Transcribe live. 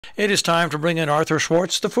It is time to bring in Arthur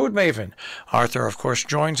Schwartz, the food maven. Arthur, of course,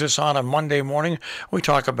 joins us on a Monday morning. We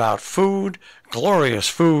talk about food, glorious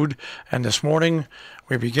food, and this morning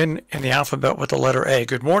we begin in the alphabet with the letter A.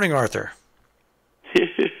 Good morning, Arthur.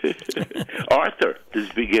 Arthur is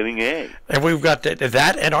beginning A. And we've got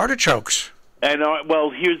that and artichokes. And, well,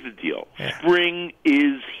 here's the deal. Yeah. Spring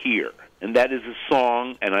is here. And that is a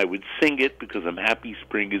song, and I would sing it because I'm happy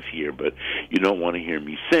spring is here, but you don't want to hear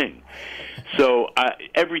me sing. So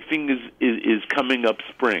everything is coming up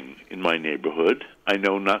spring in my neighborhood. I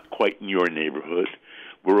know not quite in your neighborhood.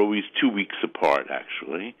 We're always 2 weeks apart,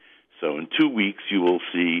 actually. So in 2 weeks you will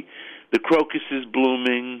see the crocuses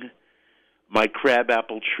blooming, my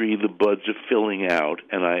crabapple tree, the buds are filling out,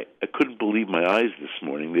 and I couldn't believe my eyes this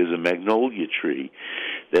morning. There's a magnolia tree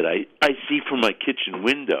that I see from my kitchen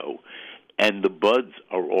window, and the buds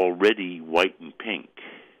are already white and pink.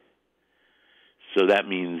 So that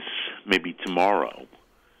means maybe tomorrow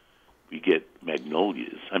we get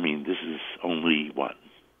magnolias. I mean, this is only,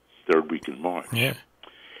 third week in March. Yeah.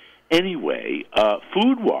 Anyway,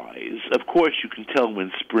 food-wise, of course you can tell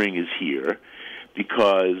when spring is here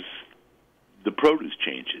because the produce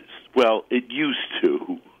changes. Well, it used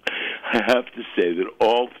to. I have to say that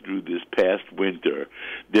all through this past winter,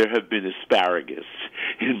 there have been asparagus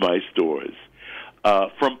in my stores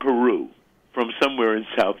from Peru, from somewhere in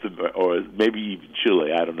South America, or maybe even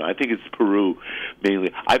Chile. I don't know. I think it's Peru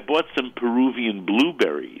mainly. I bought some Peruvian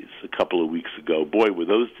blueberries a couple of weeks ago. Boy, were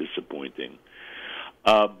those disappointing.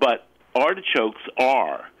 But artichokes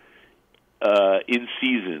are in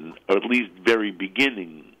season, or at least very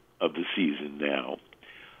beginning of the season now,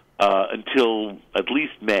 until at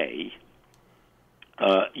least May.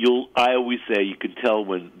 I always say you can tell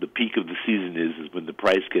when the peak of the season is when the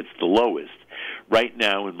price gets the lowest. Right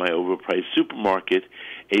now in my overpriced supermarket,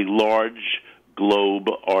 a large globe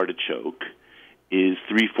artichoke is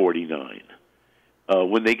 $3.49.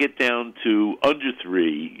 When they get down to under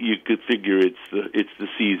 $3, you could figure it's the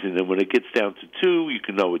season, and when it gets down to $2, you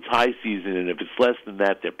can know it's high season, and if it's less than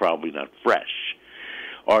that, they're probably not fresh.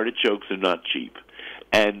 Artichokes are not cheap.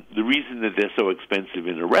 And the reason that they're so expensive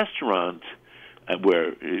in a restaurant, where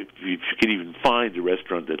if you can even find a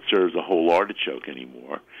restaurant that serves a whole artichoke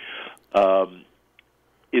anymore,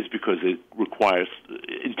 is because it requires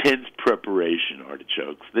intense preparation,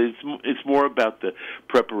 artichokes. It's more about the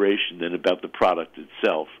preparation than about the product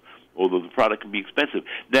itself, although the product can be expensive.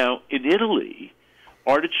 Now, in Italy,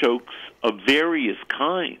 artichokes of various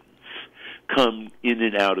kinds come in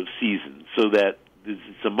and out of season, so that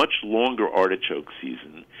it's a much longer artichoke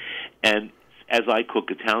season. And as I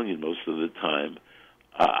cook Italian most of the time,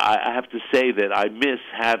 I have to say that I miss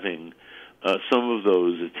having some of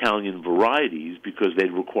those Italian varieties because they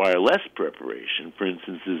require less preparation. For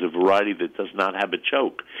instance, there's a variety that does not have a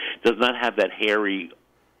choke, does not have that hairy,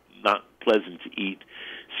 not pleasant to eat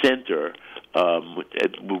center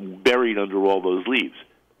buried under all those leaves.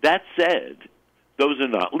 That said, those are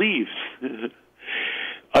not leaves.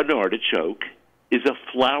 An artichoke is a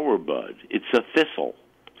flower bud. It's a thistle.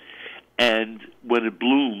 And when it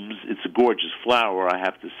blooms, it's a gorgeous flower, I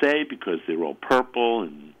have to say, because they're all purple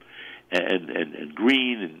and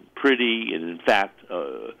green and pretty. And in fact,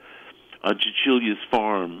 on Cecilia's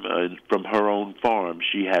farm, from her own farm,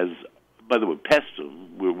 she has, by the way,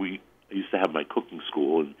 Pestum, where I used to have my cooking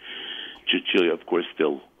school, and Cecilia, of course,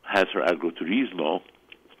 still has her agroturismo,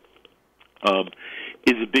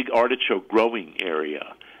 is a big artichoke growing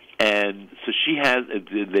area. And so she has,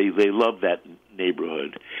 they love that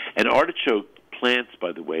neighborhood. And artichoke plants,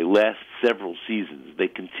 by the way, last several seasons. They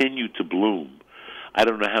continue to bloom. I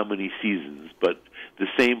don't know how many seasons, but the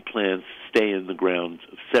same plants stay in the ground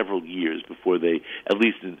several years before they, at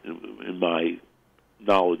least in my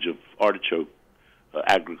knowledge of artichoke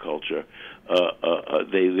agriculture,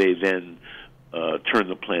 they then turn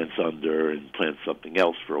the plants under and plant something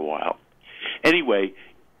else for a while. Anyway,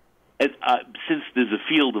 since there's a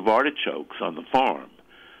field of artichokes on the farm,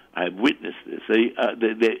 I've witnessed this.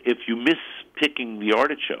 If you miss picking the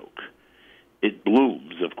artichoke, it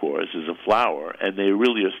blooms, of course, as a flower, and they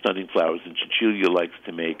really are stunning flowers. And Cecilia likes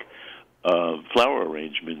to make flower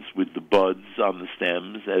arrangements with the buds on the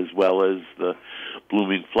stems as well as the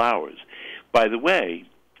blooming flowers. By the way,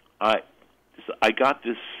 I got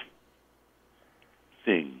this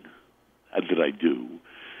thing that I do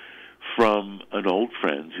from an old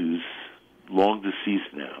friend who's long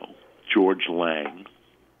deceased now, George Lang,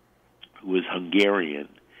 who was Hungarian,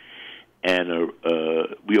 and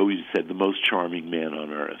we always said the most charming man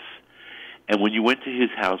on earth. And when you went to his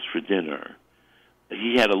house for dinner,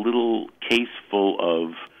 he had a little case full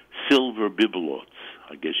of silver bibelots,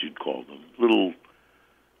 I guess you'd call them, little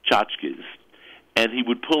tchotchkes. and he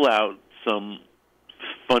would pull out some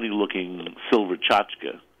funny-looking silver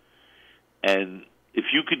tchotchke, and if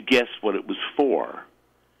you could guess what it was for,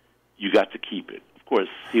 you got to keep it. Of course,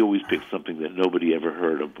 he always picked something that nobody ever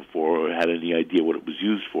heard of before or had any idea what it was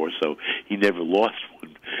used for, so he never lost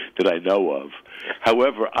one that I know of.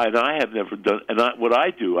 However, I have never done, what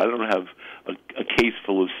I do, I don't have a case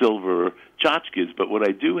full of silver tchotchkes, but what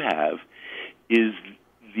I do have is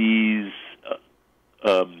these,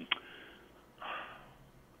 I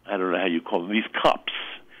don't know how you call them, these cups,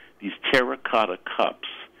 these terracotta cups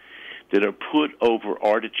that are put over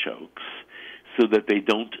artichokes so that they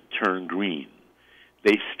don't turn green.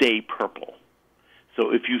 They stay purple.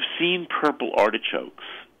 So if you've seen purple artichokes,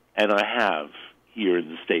 and I have here in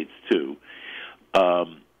the States too,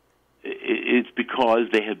 it's because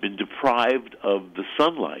they have been deprived of the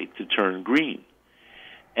sunlight to turn green.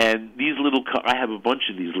 And these little I have a bunch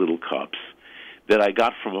of these little cups that I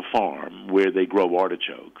got from a farm where they grow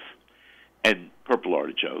artichokes, and purple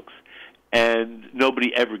artichokes, and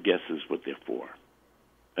nobody ever guesses what they're for.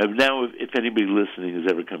 And now, if anybody listening is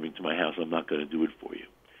ever coming to my house, I'm not going to do it for you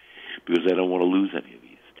because I don't want to lose any of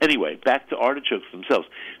these. Anyway, back to artichokes themselves.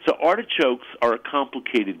 So artichokes are a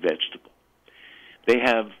complicated vegetable. They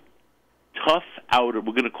have tough outer,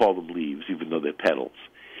 we're going to call them leaves, even though they're petals.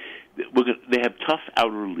 They have tough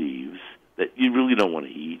outer leaves that you really don't want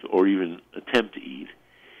to eat or even attempt to eat.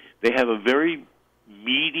 They have a very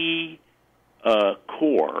meaty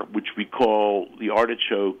core, which we call the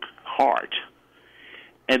artichoke heart,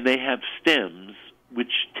 and they have stems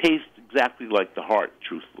which taste exactly like the heart,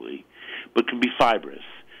 truthfully, but can be fibrous.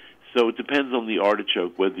 So it depends on the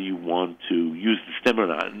artichoke whether you want to use the stem or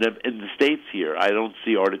not. And in the States here, I don't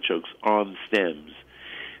see artichokes on stems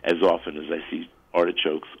as often as I see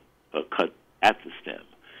artichokes cut at the stem.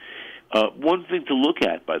 One thing to look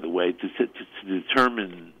at, by the way, to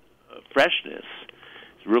determine freshness,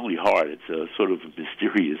 it's really hard. It's a sort of a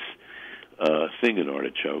mysterious thing, an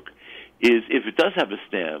artichoke, is if it does have a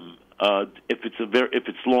stem, if it's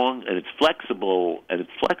long and it's flexible,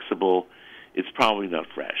 it's probably not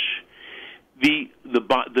fresh. The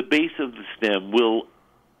base of the stem will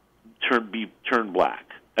turn black.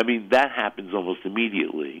 I mean, that happens almost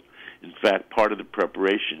immediately. In fact, part of the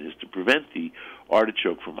preparation is to prevent the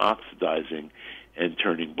artichoke from oxidizing and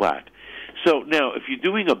turning black. So now, if you're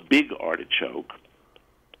doing a big artichoke,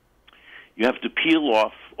 you have to peel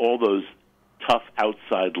off all those tough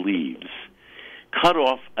outside leaves, cut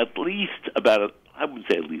off at least about a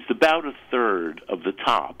third of the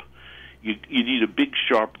top. You need a big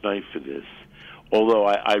sharp knife for this. Although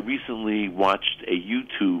I recently watched a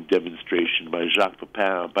YouTube demonstration by Jacques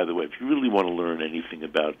Pepin. By the way, if you really want to learn anything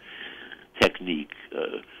about technique,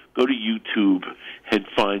 go to YouTube and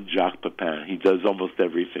find Jacques Pepin. He does almost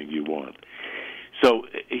everything you want. So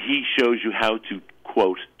he shows you how to,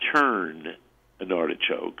 quote, turn an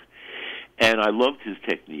artichoke. And I loved his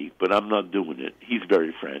technique, but I'm not doing it. He's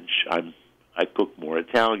very French. I cook more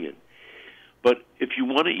Italian. But if you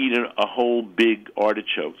want to eat a whole big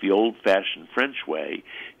artichoke, the old-fashioned French way,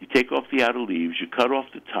 you take off the outer leaves, you cut off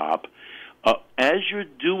the top. As you're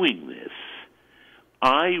doing this,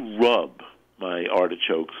 I rub my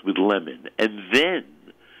artichokes with lemon and then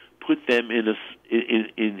put them in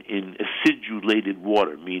acidulated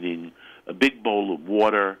water, meaning a big bowl of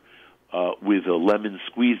water with a lemon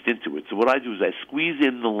squeezed into it. So what I do is I squeeze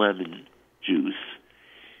in the lemon juice.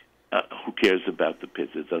 Who cares about the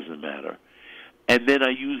pits? It doesn't matter. And then I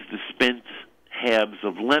use the spent halves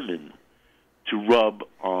of lemon to rub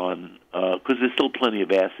on, because there's still plenty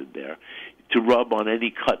of acid there, to rub on any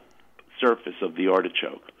cut surface of the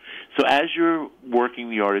artichoke. So as you're working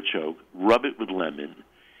the artichoke, rub it with lemon,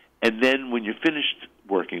 and then when you're finished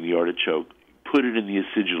working the artichoke, put it in the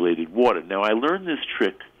acidulated water. Now, I learned this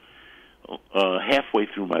trick halfway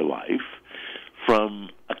through my life from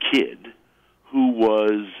a kid who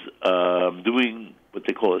was doing what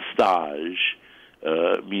they call a stage,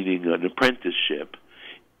 meaning an apprenticeship.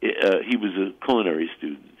 He was a culinary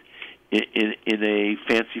student in a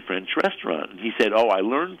fancy French restaurant. And he said, I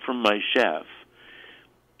learned from my chef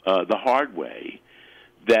the hard way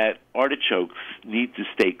that artichokes need to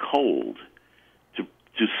stay cold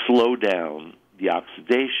to slow down the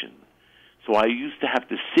oxidation. So I used to have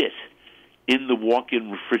to sit in the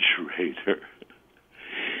walk-in refrigerator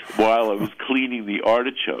while I was cleaning the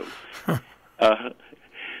artichokes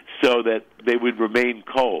so that they would remain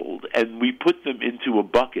cold. And we put them into a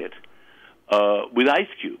bucket with ice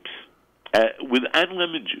cubes and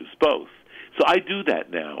lemon juice, both. So I do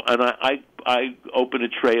that now, and I open a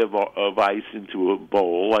tray of ice into a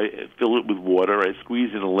bowl. I fill it with water. I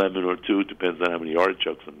squeeze in a lemon or two. It depends on how many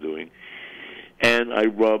artichokes I'm doing. And I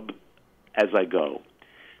rub as I go.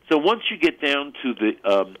 So once you get down to the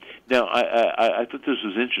now, I thought this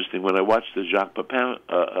was interesting when I watched the Jacques Pepin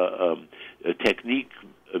technique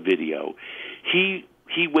video. He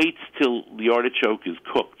waits till the artichoke is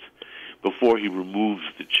cooked before he removes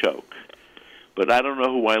the choke. But I don't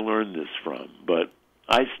know who I learned this from. But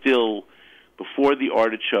I still, before the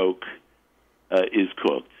artichoke is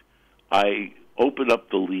cooked, I open up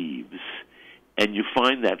the leaves, and you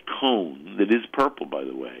find that cone that is purple, by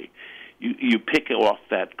the way. You pick off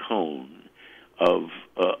that cone of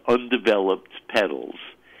undeveloped petals,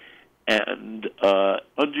 and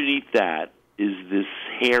underneath that is this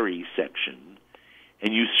hairy section,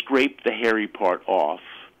 and you scrape the hairy part off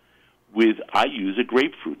with, I use a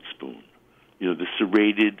grapefruit spoon, the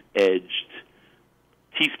serrated edged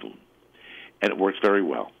teaspoon, and it works very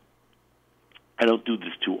well. I don't do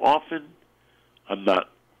this too often. I'm not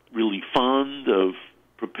really fond of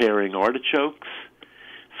preparing artichokes.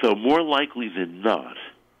 So more likely than not,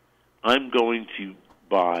 I'm going to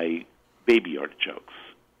buy baby artichokes,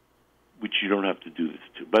 which you don't have to do this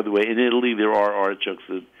to. By the way, in Italy, there are artichokes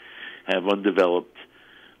that have undeveloped,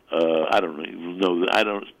 botanically,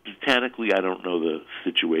 I don't know the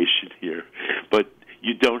situation here, but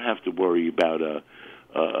you don't have to worry about a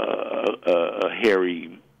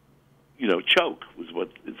hairy, choke, was what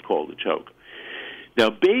it's called, a choke. Now,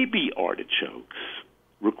 baby artichokes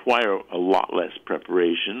require a lot less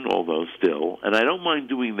preparation, although still, and I don't mind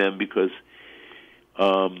doing them because,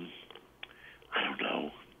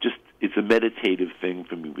 just it's a meditative thing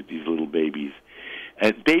for me with these little babies.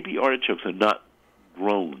 And baby artichokes are not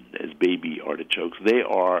grown as baby artichokes. They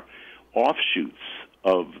are offshoots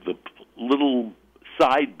of the little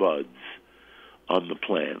side buds on the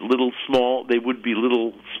plant. They would be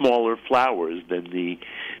little smaller flowers than the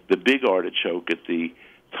big artichoke at the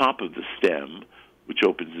top of the stem, which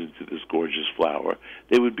opens into this gorgeous flower.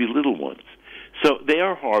 They would be little ones. So they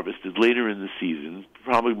are harvested later in the season.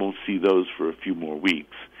 Probably won't see those for a few more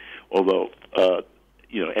weeks. Although, I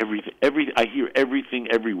hear everything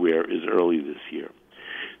everywhere is early this year.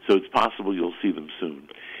 So it's possible you'll see them soon.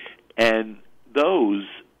 And those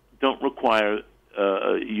don't require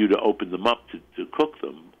you to open them up to cook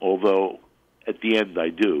them, although at the end I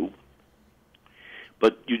do.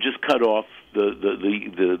 But you just cut off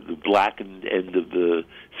the blackened end of the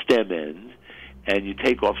stem end, and you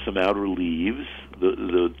take off some outer leaves,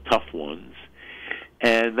 the tough ones,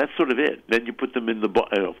 and that's sort of it. Then you put them in the bowl,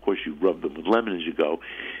 and of course you rub them with lemon as you go,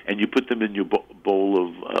 and you put them in your bowl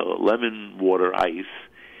of lemon water ice,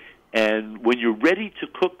 and when you're ready to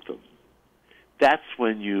cook them, that's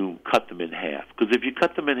when you cut them in half. Because if you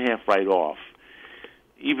cut them in half right off,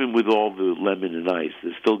 even with all the lemon and ice,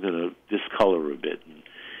 they're still going to discolor a bit. And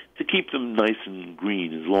to keep them nice and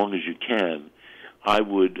green as long as you can, I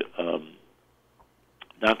would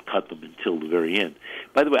not cut them until the very end.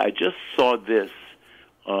 By the way, I just saw this,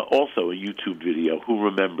 also a YouTube video. Who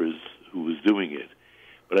remembers who was doing it?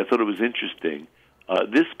 But I thought it was interesting.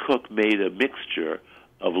 This cook made a mixture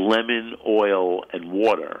of lemon, oil, and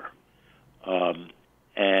water,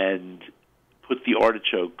 and put the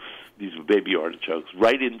artichokes, these were baby artichokes,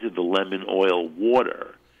 right into the lemon oil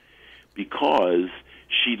water, because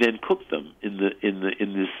she then cooked them in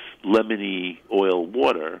this lemony oil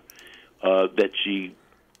water that she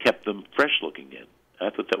kept them fresh looking in. I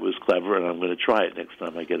thought that was clever, and I'm going to try it next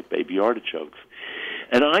time I get baby artichokes.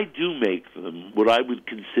 And I do make them what I would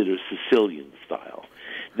consider Sicilian style.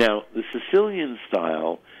 Now, the Sicilian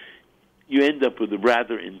style, you end up with a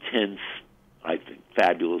rather intense, I think,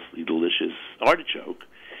 fabulously delicious artichoke,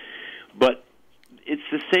 but it's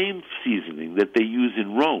the same seasoning that they use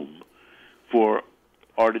in Rome for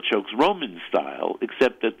artichokes Roman style,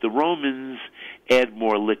 except that the Romans add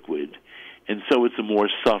more liquid, and so it's a more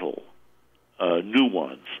subtle,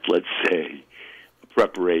 nuanced, let's say,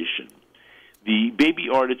 preparation. The baby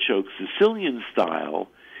artichoke Sicilian style,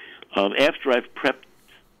 after I've prepped,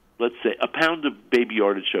 let's say, a pound of baby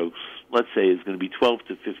artichokes, let's say, is going to be 12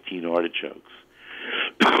 to 15 artichokes.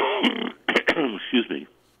 Excuse me.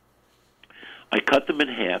 I cut them in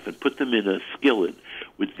half and put them in a skillet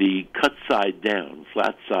with the cut side down,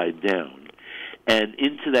 flat side down. And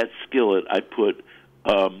into that skillet, I put,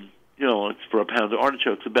 it's for a pound of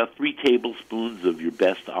artichokes, about 3 tablespoons of your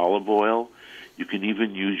best olive oil. You can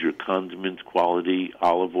even use your condiment quality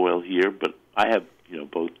olive oil here, but I have,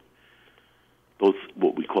 both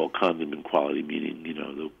what we call condiment quality, meaning,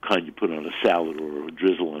 the kind you put on a salad or a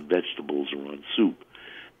drizzle on vegetables or on soup.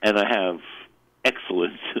 And I have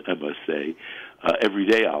excellent, I must say,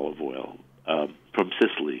 everyday olive oil from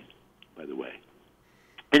Sicily, by the way.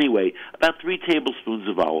 Anyway, about 3 tablespoons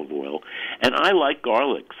of olive oil. And I like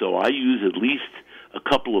garlic, so I use at least a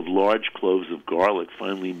couple of large cloves of garlic,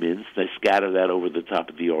 finely minced. I scatter that over the top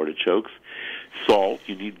of the artichokes. Salt,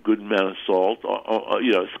 you need a good amount of salt,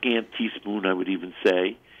 a scant teaspoon, I would even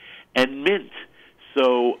say, and mint.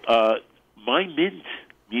 So my mint,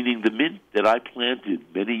 meaning the mint that I planted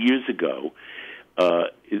many years ago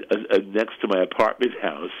next to my apartment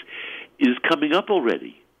house, is coming up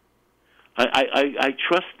already. I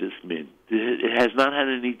trust this mint. It has not had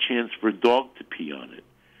any chance for a dog to pee on it.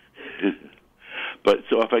 But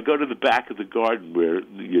so if I go to the back of the garden where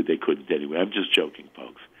they couldn't anyway, I'm just joking,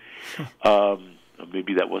 folks.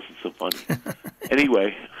 Maybe that wasn't so funny.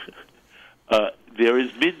 Anyway, there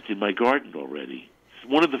is mint in my garden already. It's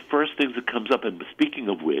one of the first things that comes up. And speaking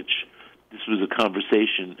of which, this was a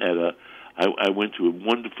conversation at I went to a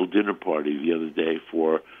wonderful dinner party the other day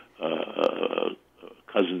for a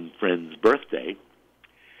cousin friend's birthday,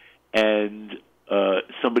 and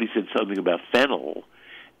somebody said something about fennel,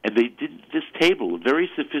 and they did this table, very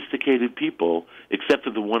sophisticated people, except for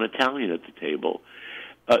the one Italian at the table,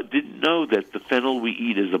 didn't know that the fennel we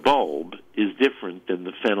eat as a bulb is different than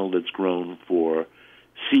the fennel that's grown for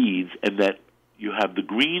seeds, and that you have the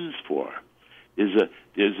greens for. There's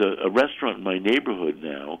a restaurant in my neighborhood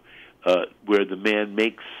now where the man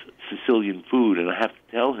makes Sicilian food, and I have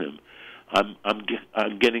to tell him,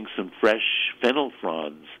 I'm getting some fresh fennel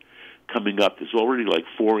fronds coming up. There's already like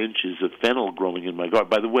 4 inches of fennel growing in my garden.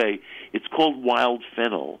 By the way, it's called wild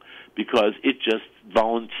fennel because it just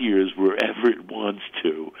volunteers wherever it wants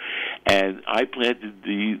to. And I planted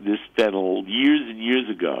this fennel years and years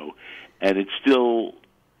ago, and it's still,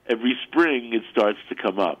 every spring it starts to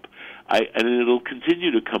come up. And it'll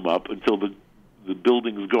continue to come up until the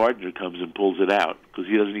building's gardener comes and pulls it out, because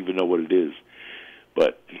he doesn't even know what it is.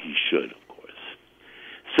 But he should, of course.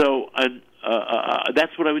 So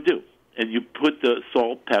that's what I would do. And you put the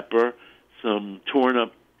salt, pepper, some torn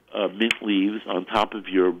up mint leaves on top of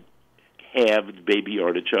your halved baby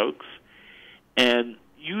artichokes. And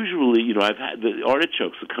usually, I've had the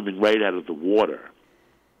artichokes are coming right out of the water,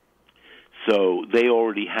 so they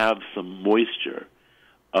already have some moisture.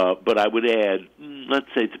 But I would add, let's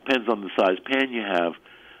say, it depends on the size pan you have,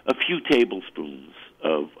 a few tablespoons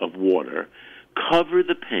of water. Cover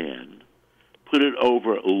the pan, put it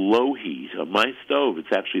over low heat. On my stove,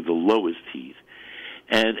 it's actually the lowest heat.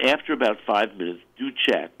 And after about 5 minutes, do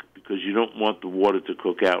check, because you don't want the water to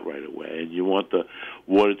cook out right away, and you want the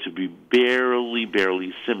water to be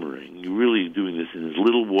barely simmering. You're really doing this in as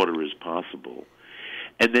little water as possible.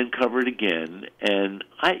 And then cover it again, and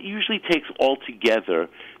it usually takes altogether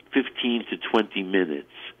 15 to 20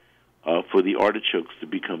 minutes for the artichokes to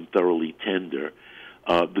become thoroughly tender.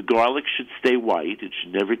 The garlic should stay white. It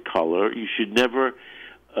should never color. You should never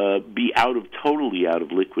be totally out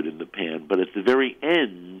of liquid in the pan. But at the very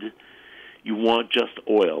end, you want just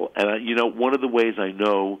oil. And, one of the ways I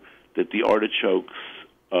know that the artichokes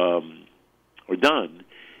are done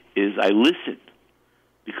is I listen.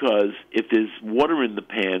 Because if there's water in the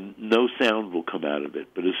pan, no sound will come out of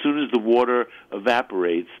it. But as soon as the water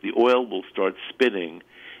evaporates, the oil will start spinning,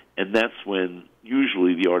 and that's when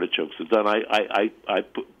usually the artichokes are done. I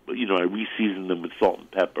put, I re-season them with salt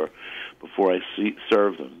and pepper before I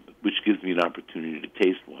serve them, which gives me an opportunity to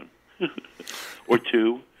taste one or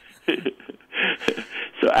two.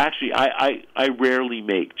 So actually, I rarely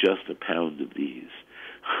make just a pound of these.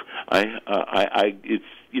 It's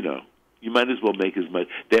you might as well make as much.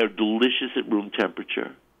 They're delicious at room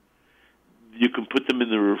temperature. You can put them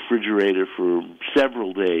in the refrigerator for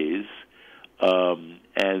several days,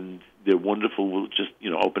 and they're wonderful. We'll just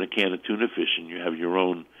open a can of tuna fish, and you have your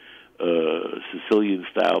own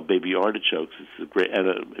Sicilian-style baby artichokes. It's a great,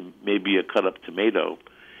 and maybe a cut-up tomato,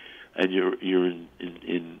 and you're in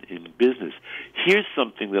business. Here's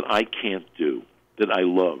something that I can't do that I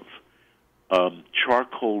love: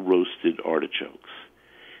 charcoal roasted artichokes.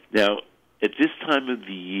 Now, at this time of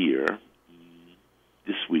the year,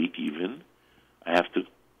 this week even, I have to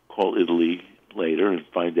call Italy later and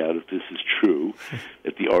find out if this is true,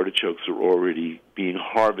 that the artichokes are already being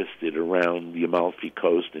harvested around the Amalfi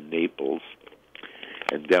Coast in Naples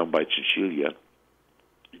and down by Sicilia,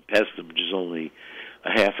 in Pestum, which is only a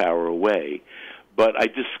half hour away. But I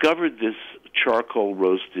discovered this charcoal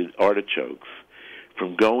roasted artichokes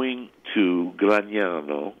from going to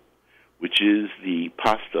Gragnano, which is the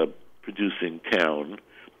pasta-producing town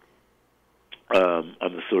on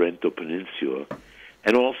the Sorrento Peninsula,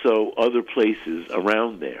 and also other places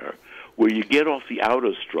around there, where you get off the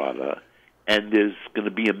autostrada, and there's going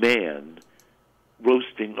to be a man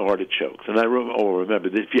roasting artichokes. And I remember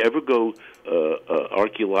that if you ever go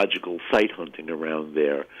archaeological site hunting around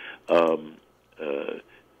there,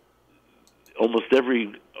 almost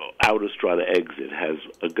every outer strata exit has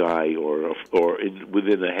a guy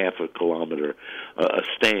within a half a kilometer a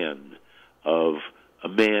stand of a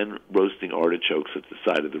man roasting artichokes at the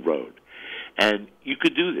side of the road. And you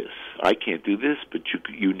could do this. I can't do this, but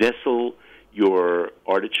you nestle your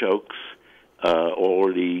artichokes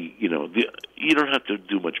you don't have to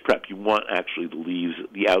do much prep. You want actually the leaves,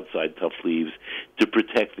 the outside tough leaves, to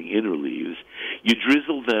protect the inner leaves. You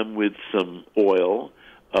drizzle them with some oil.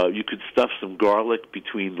 You could stuff some garlic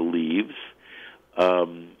between the leaves.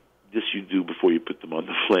 This you do before you put them on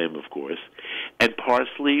the flame, of course. And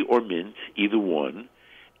parsley or mint, either one.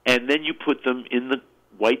 And then you put them in the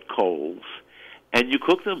white coals, and you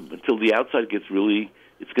cook them until the outside gets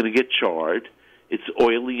it's going to get charred. It's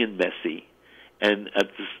oily and messy. And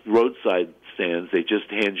at the roadside stands, they just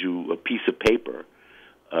hand you a piece of paper.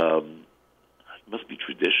 It must be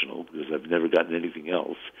traditional because I've never gotten anything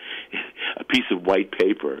else. A piece of white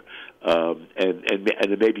paper,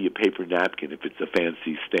 and maybe a paper napkin if it's a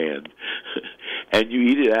fancy stand. And you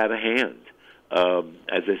eat it out of hand.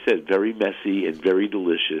 As I said, very messy and very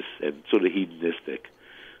delicious and sort of hedonistic,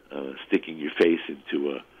 sticking your face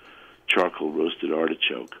into a charcoal roasted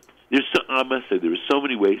artichoke. I must say, there are so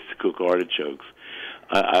many ways to cook artichokes.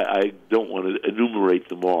 I don't want to enumerate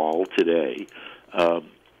them all today.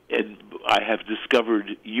 And I have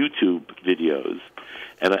discovered YouTube videos,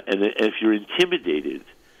 and if you're intimidated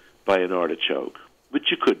by an artichoke, which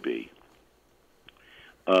you could be,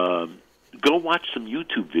 go watch some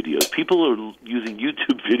YouTube videos. People are using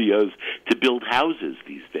YouTube videos to build houses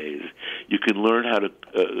these days. You can learn how to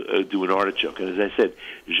do an artichoke. And as I said,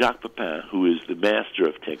 Jacques Pepin, who is the master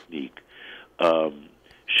of technique,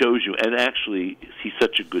 shows you, and actually he's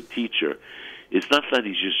such a good teacher. It's not that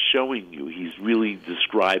he's just showing you. He really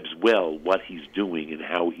describes well what he's doing and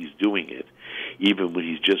how he's doing it, even when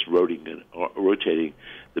he's just rotating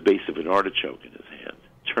the base of an artichoke in his hand,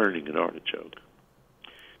 turning an artichoke.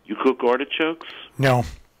 You cook artichokes? No.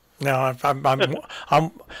 I'm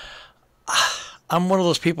one of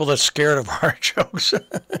those people that's scared of artichokes.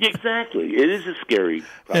 Exactly. It is a scary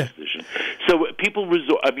proposition. So people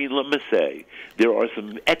resort. I mean, let me say, there are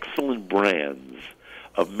some excellent brands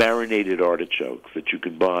of marinated artichokes that you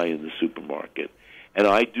can buy in the supermarket, and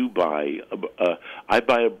I do buy. I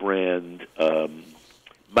buy a brand,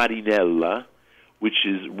 Marinella, which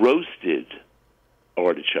is roasted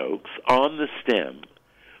artichokes on the stem,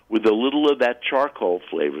 with a little of that charcoal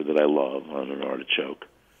flavor that I love on an artichoke.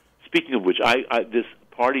 Speaking of which, this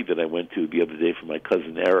party that I went to the other day for my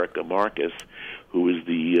cousin Erica Marcus, who is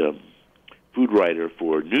the food writer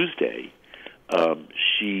for Newsday,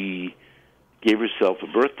 she gave herself a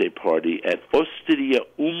birthday party at Osteria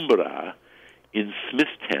Umbra in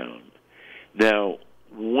Smithtown. Now,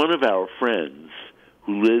 one of our friends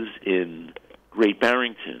who lives in Great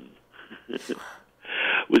Barrington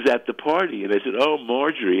was at the party, and I said, "Oh,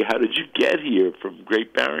 Marjorie, how did you get here from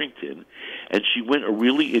Great Barrington?" And she went a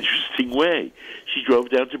really interesting way. She drove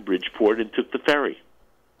down to Bridgeport and took the ferry.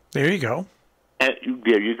 There you go. And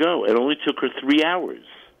there you go. It only took her 3 hours,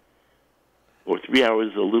 or 3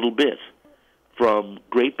 hours a little bit, from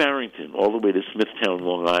Great Barrington all the way to Smithtown,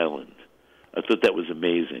 Long Island. I thought that was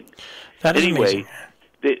amazing. That is anyway, amazing.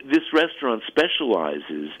 This restaurant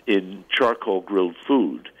specializes in charcoal grilled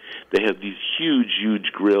food. They have these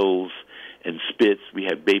huge grills and spits. We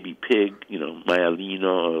have baby pig,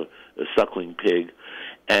 maialino, a suckling pig.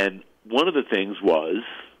 And one of the things was,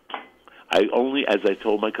 as I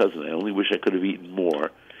told my cousin, I only wish I could have eaten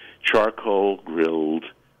more, charcoal grilled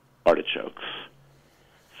artichokes.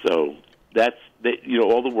 So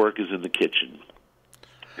all the work is in the kitchen.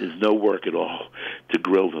 There's no work at all to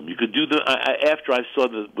grill them. You could do them. After I saw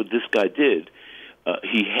what this guy did,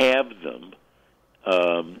 he halved them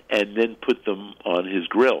and then put them on his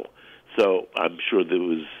grill. So I'm sure there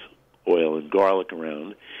was oil and garlic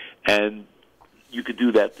around, and you could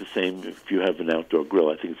do that the same if you have an outdoor grill.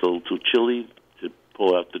 I think it's a little too chilly to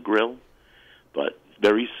pull out the grill, but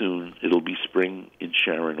very soon it'll be spring in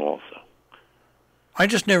Sharon also. I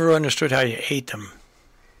just never understood how you ate them.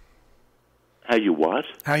 How you what?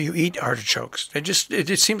 How you eat artichokes.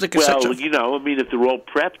 It seems like it's such a... if they're all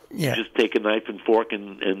prepped, yeah. You just take a knife and fork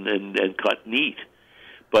and cut and eat.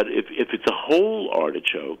 But if it's a whole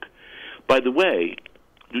artichoke, by the way,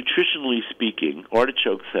 nutritionally speaking,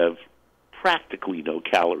 artichokes have practically no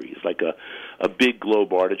calories. Like a big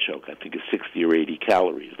globe artichoke, I think, is 60 or 80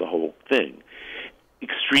 calories, the whole thing.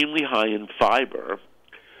 Extremely high in fiber,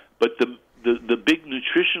 but the big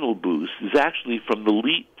nutritional boost is actually from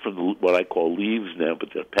what I call leaves now, but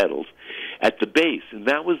they're petals, at the base. And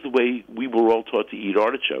that was the way we were all taught to eat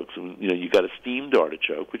artichokes. And, you got a steamed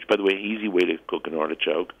artichoke, which, by the way, easy way to cook an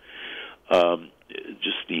artichoke.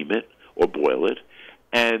 just steam it or boil it,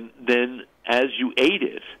 and then as you ate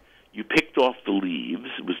it, you picked off the leaves.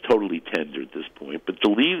 It was totally tender at this point, but the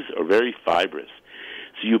leaves are very fibrous.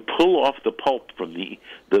 So you pull off the pulp from the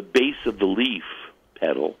base of the leaf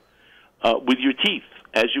petal with your teeth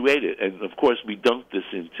as you ate it. And, of course, we dunked this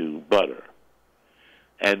into butter.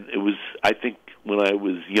 And it was, I think, when I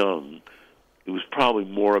was young, it was probably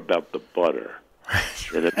more about the butter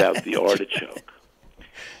than about the artichoke.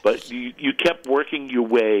 But you kept working your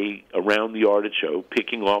way around the artichoke,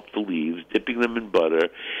 picking off the leaves, dipping them in butter,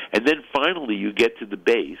 and then finally you get to the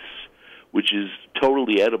base, which is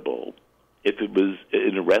totally edible. If it was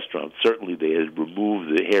in a restaurant, certainly they had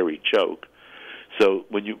removed the hairy choke. So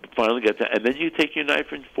when you finally get that, and then you take your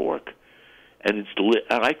knife and fork, and it's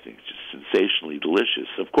I think it's just sensationally delicious.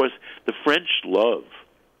 Of course, the French love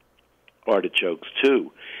artichokes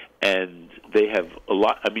too, and they have a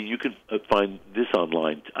lot. I mean, you can find this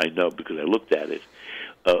online. I know because I looked at it.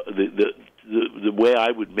 The way I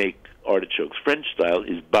would make artichokes French style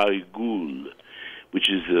is barigoule, which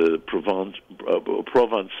is a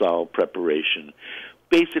Provençal preparation,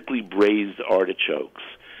 basically braised artichokes.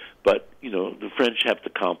 But, the French have to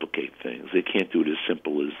complicate things. They can't do it as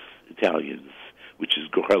simple as Italians, which is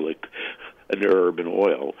garlic, an herb, and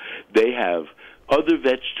oil. They have other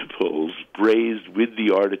vegetables braised with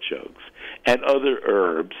the artichokes and other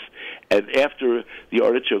herbs, and after the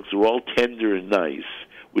artichokes are all tender and nice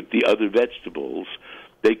with the other vegetables,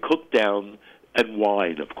 they cook down, and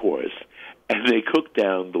wine, of course, and they cook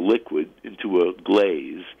down the liquid into a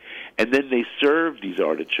glaze, and then they serve these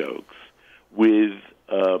artichokes with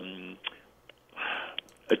a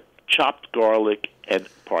chopped garlic and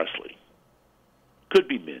parsley. Could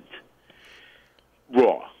be mint.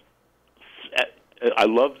 Raw. I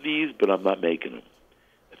love these, but I'm not making them.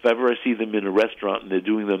 If ever I see them in a restaurant and they're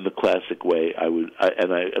doing them the classic way, I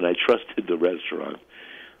trusted the restaurant.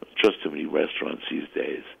 I trust too many restaurants these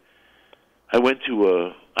days. I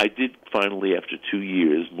did finally, after 2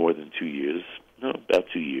 years, more than 2 years, no, about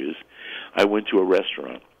 2 years, I went to a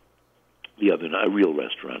restaurant the other night, a real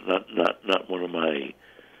restaurant, not one of my,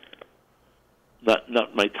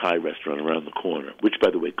 not my Thai restaurant around the corner, which, by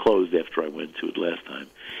the way, closed after I went to it last time.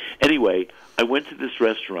 Anyway, I went to this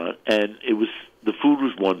restaurant, and the food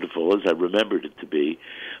was wonderful, as I remembered it to be,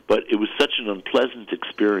 but it was such an unpleasant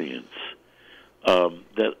experience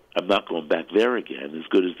that I'm not going back there again, as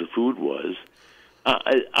good as the food was.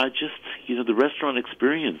 I just, the restaurant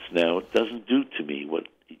experience now, it doesn't do to me what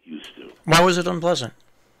it used to. Why was it unpleasant?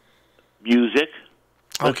 Music.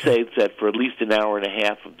 Let's Okay. say that for at least an hour and a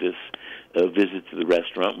half of this visit to the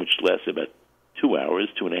restaurant, which lasted about 2 hours,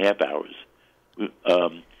 2.5 hours,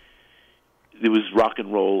 there was rock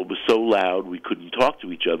and roll. It was so loud we couldn't talk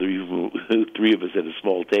to each other, even three of us at a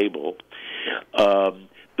small table.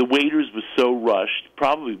 The waiters were so rushed,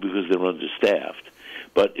 probably because they were understaffed,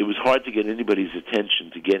 but it was hard to get anybody's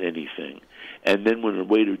attention to get anything. And then when a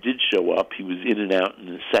waiter did show up, he was in and out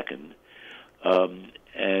in a second.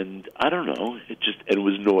 And I don't know, it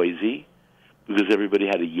was noisy because everybody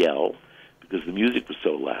had to yell because the music was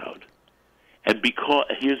so loud. And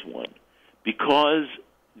here's one. Because,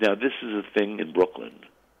 now this is a thing in Brooklyn.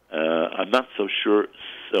 I'm not so sure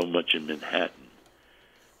so much in Manhattan.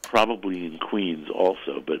 Probably in Queens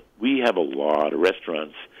also, but we have a lot of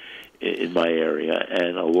restaurants in my area,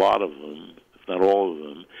 and a lot of them, if not all of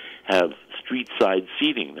them, have street-side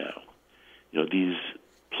seating now. These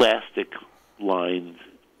plastic-lined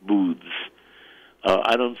booths.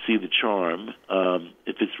 I don't see the charm.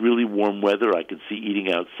 If it's really warm weather, I could see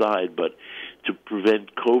eating outside, but to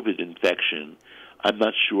prevent COVID infection, I'm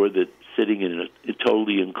not sure that sitting in a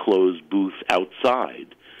totally enclosed booth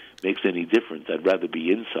outside makes any difference. I'd rather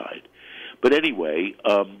be inside. But anyway,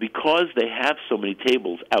 because they have so many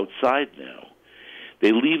tables outside now,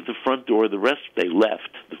 they leave the front door of they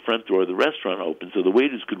left the front door of the restaurant open so the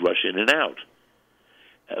waiters could rush in and out.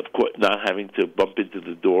 Of course, not having to bump into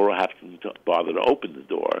the door or having to bother to open the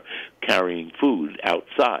door, carrying food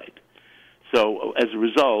outside. So as a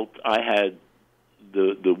result, I had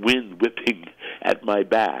the wind whipping at my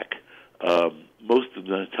back most of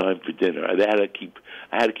the time for dinner. I had to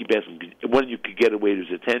keep asking, when you could get a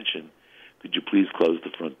waiter's attention, could you please close the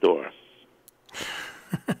front door?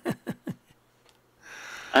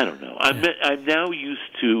 I don't know. I'm now used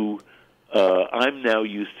to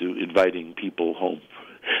inviting people home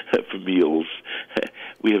for meals.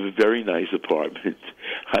 We have a very nice apartment.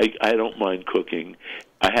 I don't mind cooking.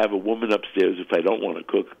 I have a woman upstairs. If I don't want to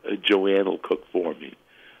cook, Joanne will cook for me.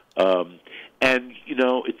 And,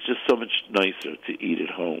 it's just so much nicer to eat at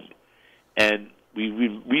home. And we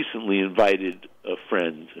recently invited a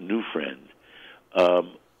new friend,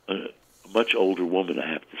 much older woman, I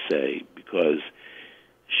have to say, because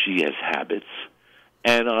she has habits,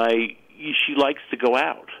 and she likes to go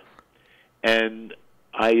out. And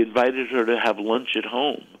I invited her to have lunch at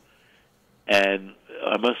home, and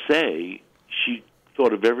I must say, she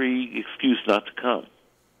thought of every excuse not to come.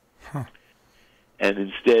 Huh. And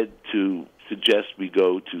instead to suggest we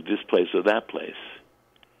go to this place or that place.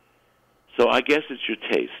 So I guess it's your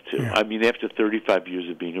taste, too. Yeah. I mean, after 35 years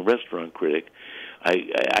of being a restaurant critic,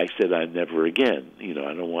 I said I'm never again. You know,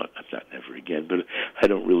 I'm not never again, but I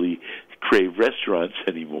don't really crave restaurants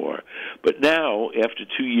anymore. But now, after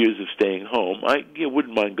 2 years of staying home, I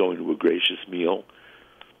wouldn't mind going to a gracious meal.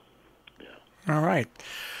 Yeah. All right,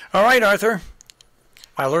 Arthur.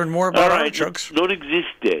 I learned more about artichokes. Don't exist.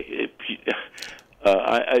 It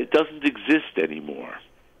doesn't exist anymore.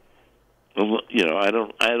 You know, I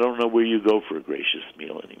don't know where you go for a gracious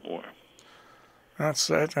meal anymore. That's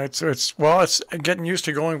it's getting used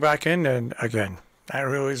to going back in and again. That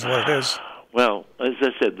really is what it is. Well, as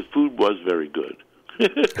I said, the food was very good.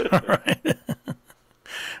 All right.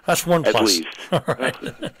 That's one plus. At least. All right.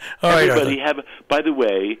 All right, Everybody have. By the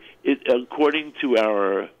way, according to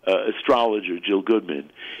our astrologer Jill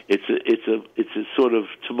Goodman, it's a sort of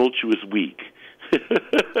tumultuous week.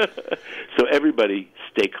 So everybody,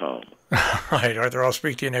 stay calm. All right, Arthur. I'll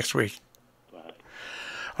speak to you next week.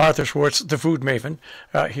 Arthur Schwartz, the Food Maven,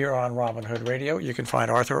 here on Robin Hood Radio. You can find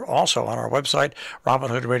Arthur also on our website,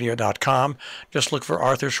 robinhoodradio.com. Just look for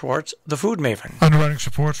Arthur Schwartz, the Food Maven. Underwriting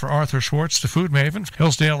support for Arthur Schwartz, the Food Maven,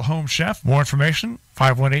 Hillsdale Home Chef. More information,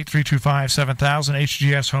 518-325-7000,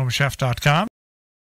 hgshomechef.com.